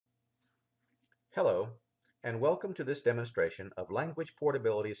Hello, and welcome to this demonstration of Language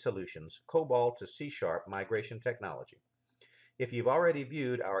Portability Solutions COBOL to C# migration technology. If you've already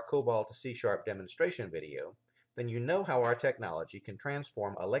viewed our COBOL to C# demonstration video, then you know how our technology can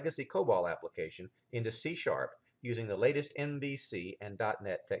transform a legacy COBOL application into C# using the latest MVC and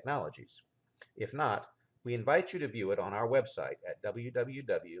 .NET technologies. If not, we invite you to view it on our website at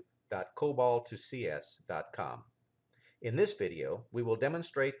www.coboltocs.com. In this video, we will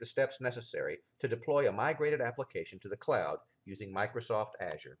demonstrate the steps necessary to deploy a migrated application to the cloud using Microsoft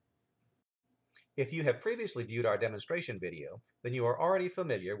Azure. If you have previously viewed our demonstration video, then you are already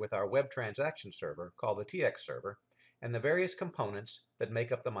familiar with our web transaction server called the TX server and the various components that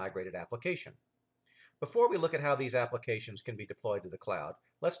make up the migrated application. Before we look at how these applications can be deployed to the cloud,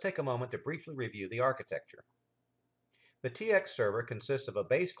 let's take a moment to briefly review the architecture. The TX server consists of a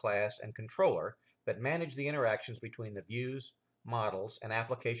base class and controller that manage the interactions between the views, models, and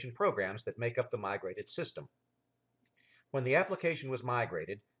application programs that make up the migrated system. When the application was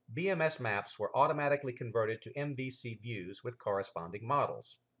migrated, BMS maps were automatically converted to MVC views with corresponding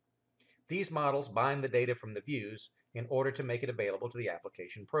models. These models bind the data from the views in order to make it available to the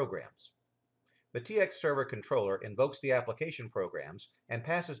application programs. The TX server controller invokes the application programs and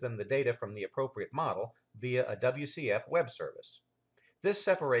passes them the data from the appropriate model via a WCF web service. This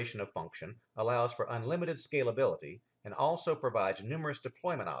separation of function allows for unlimited scalability and also provides numerous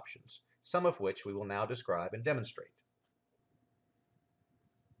deployment options, some of which we will now describe and demonstrate.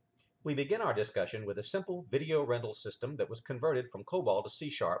 We begin our discussion with a simple video rental system that was converted from COBOL to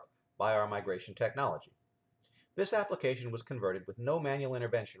C# by our migration technology. This application was converted with no manual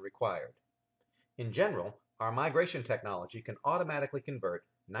intervention required. In general, our migration technology can automatically convert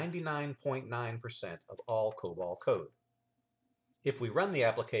 99.9% of all COBOL code. If we run the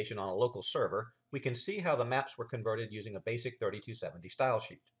application on a local server, we can see how the maps were converted using a basic 3270 style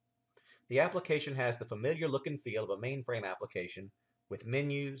sheet. The application has the familiar look and feel of a mainframe application with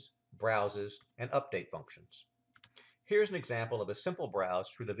menus, browses, and update functions. Here's an example of a simple browse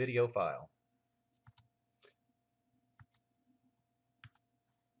through the video file.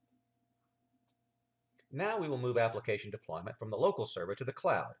 Now we will move application deployment from the local server to the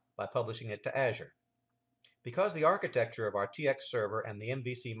cloud by publishing it to Azure. Because the architecture of our TX server and the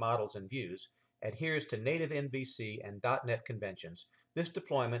MVC models and views adheres to native MVC and .NET conventions, this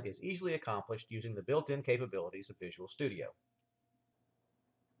deployment is easily accomplished using the built-in capabilities of Visual Studio.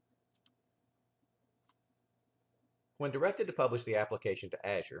 When directed to publish the application to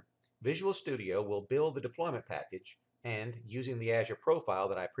Azure, Visual Studio will build the deployment package and, using the Azure profile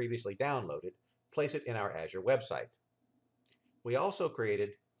that I previously downloaded, place it in our Azure website. We also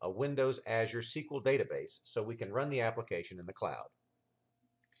created a Windows Azure SQL database so we can run the application in the cloud.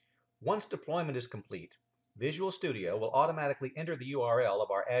 Once deployment is complete, Visual Studio will automatically enter the URL of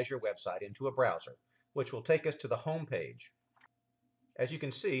our Azure website into a browser, which will take us to the home page. As you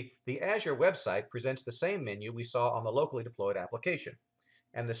can see, the Azure website presents the same menu we saw on the locally deployed application,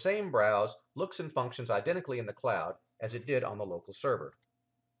 and the same browse looks and functions identically in the cloud as it did on the local server.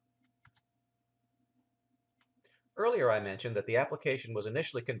 Earlier I mentioned that the application was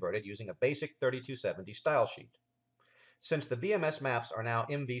initially converted using a basic 3270 style sheet. Since the BMS maps are now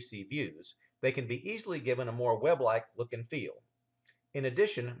MVC views, they can be easily given a more web-like look and feel. In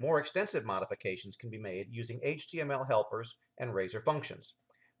addition, more extensive modifications can be made using HTML helpers and Razor functions.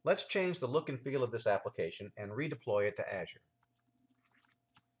 Let's change the look and feel of this application and redeploy it to Azure.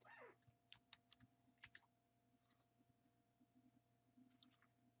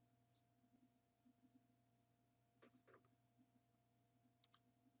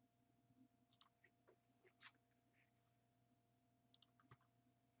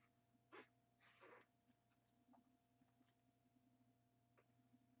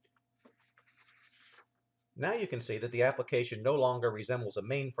 Now you can see that the application no longer resembles a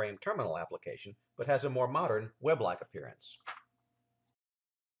mainframe terminal application, but has a more modern web-like appearance.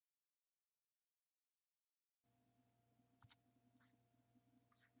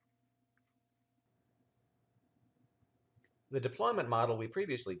 The deployment model we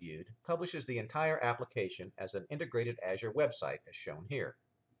previously viewed publishes the entire application as an integrated Azure website, as shown here.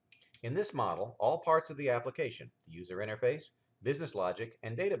 In this model, all parts of the application, the user interface, business logic,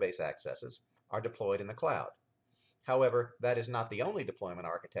 and database accesses, are deployed in the cloud. However, that is not the only deployment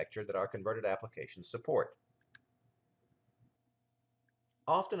architecture that our converted applications support.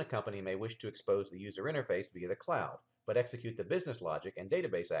 Often a company may wish to expose the user interface via the cloud, but execute the business logic and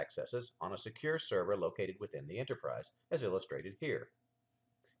database accesses on a secure server located within the enterprise, as illustrated here.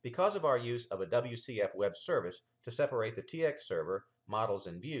 Because of our use of a WCF web service to separate the TX server, models,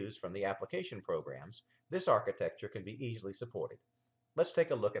 and views from the application programs, this architecture can be easily supported. Let's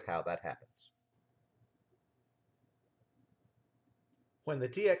take a look at how that happens. When the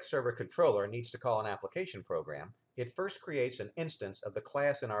TX Server controller needs to call an application program, it first creates an instance of the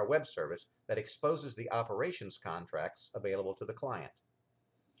class in our web service that exposes the operations contracts available to the client.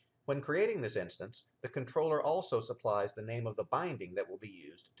 When creating this instance, the controller also supplies the name of the binding that will be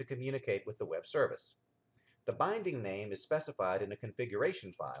used to communicate with the web service. The binding name is specified in a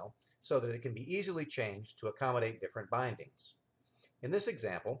configuration file so that it can be easily changed to accommodate different bindings. In this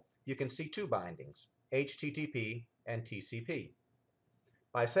example, you can see two bindings, HTTP and TCP.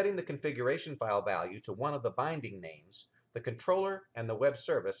 By setting the configuration file value to one of the binding names, the controller and the web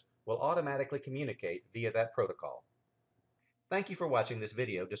service will automatically communicate via that protocol. Thank you for watching this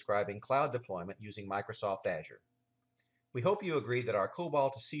video describing cloud deployment using Microsoft Azure. We hope you agree that our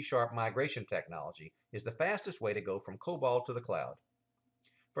COBOL to C# migration technology is the fastest way to go from COBOL to the cloud.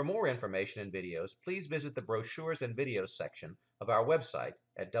 For more information and videos, please visit the brochures and videos section of our website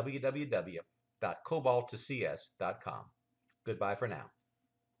at www.coboltocs.com. Goodbye for now.